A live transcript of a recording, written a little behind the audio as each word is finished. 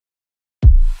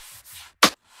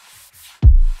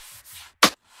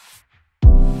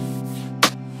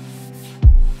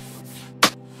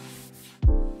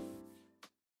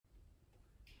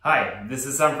Hi, this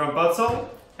is Sam from Potsoul,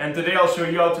 and today I'll show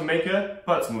you how to make a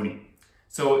pot smoothie.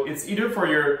 So it's either for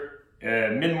your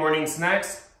mid-morning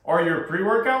snacks or your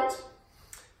pre-workout.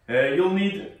 You'll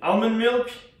need almond milk,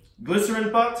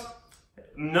 glycerin pot,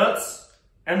 nuts,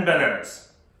 and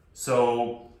bananas.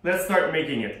 So let's start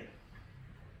making it.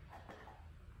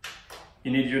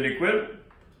 You need your liquid,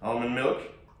 almond milk,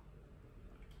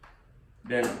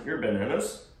 then your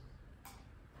bananas,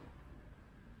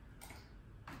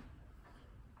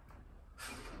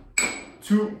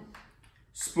 2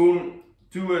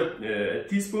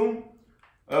 teaspoon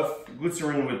of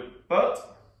glycerin with pot.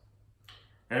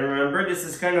 And remember, this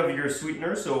is kind of your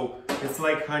sweetener, so it's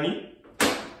like honey,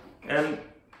 and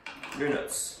your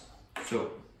nuts.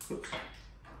 So, oops.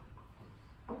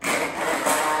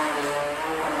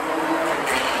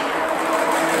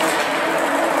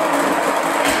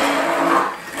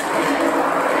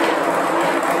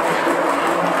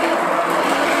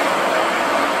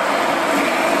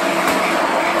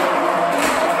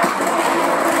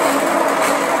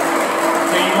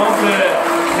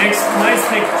 Nice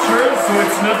texture, so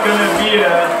it's not gonna be.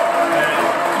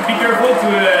 Be careful to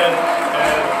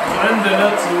blend the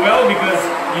nuts well, because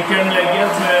you can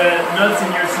get nuts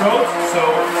in your throat. So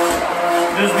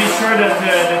just be sure that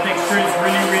the texture is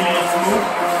really smooth,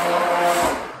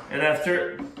 and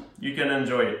after you can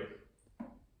enjoy it.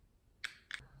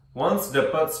 Once the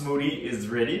pot smoothie is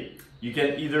ready, you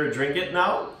can either drink it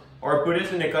now or put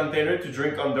it in a container to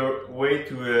drink on the way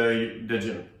to the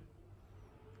gym.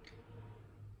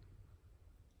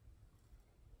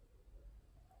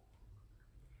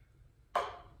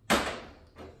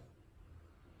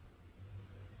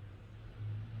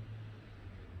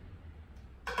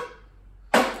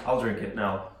 I'll drink it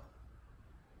now.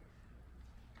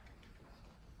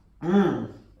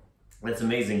 That's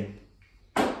amazing.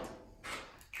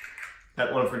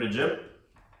 That one for the gym.